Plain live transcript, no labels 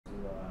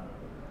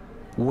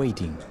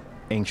waiting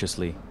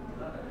anxiously.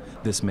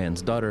 This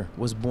man's daughter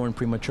was born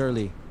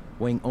prematurely,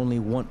 weighing only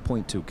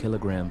 1.2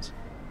 kilograms.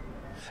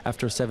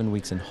 After 7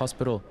 weeks in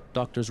hospital,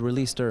 doctors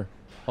released her,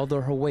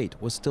 although her weight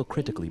was still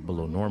critically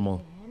below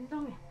normal.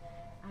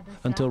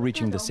 Until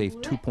reaching the safe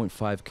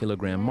 2.5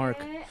 kilogram mark,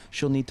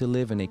 she'll need to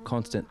live in a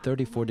constant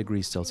 34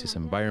 degrees Celsius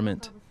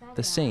environment,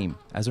 the same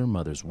as her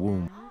mother's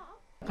womb.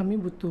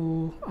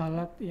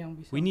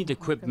 We need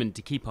equipment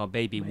to keep our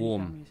baby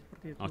warm.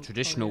 Our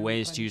traditional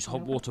way is to use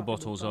hot water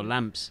bottles or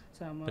lamps,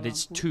 but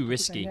it's too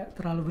risky.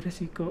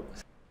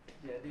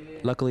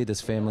 Luckily,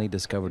 this family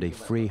discovered a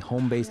free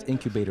home-based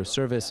incubator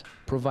service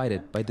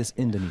provided by this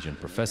Indonesian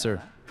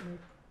professor.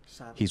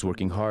 He's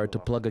working hard to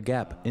plug a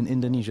gap in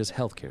Indonesia's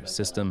healthcare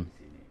system.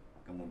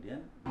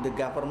 The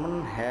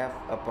government have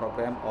a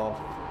program of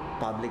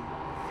public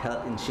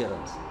health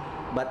insurance,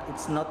 but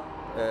it's not,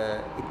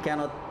 it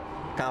cannot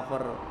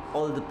cover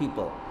all the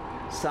people.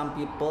 Some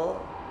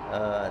people,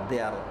 they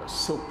are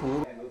so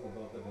poor.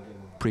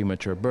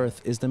 Premature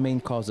birth is the main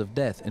cause of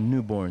death in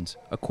newborns,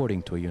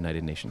 according to a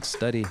United Nations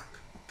study.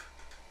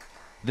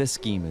 This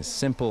scheme is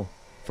simple.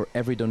 For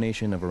every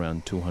donation of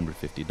around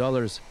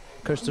 $250,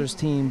 Kirster's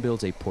team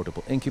builds a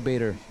portable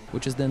incubator,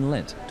 which is then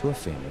lent to a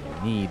family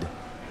in need.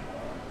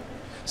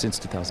 Since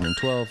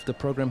 2012, the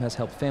program has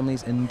helped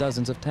families in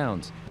dozens of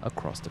towns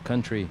across the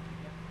country.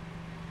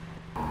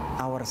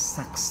 Our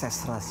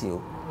success ratio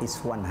is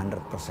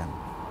 100%.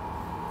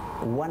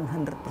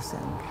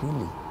 100%,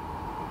 really.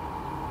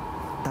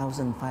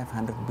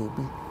 1,500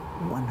 babies,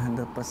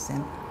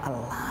 100%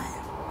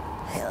 alive,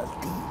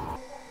 healthy.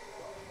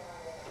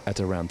 At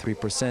around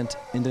 3%,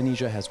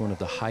 Indonesia has one of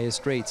the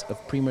highest rates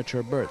of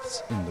premature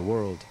births in the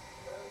world.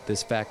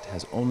 This fact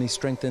has only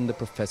strengthened the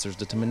professor's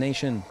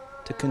determination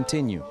to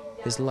continue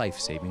his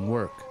life-saving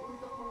work.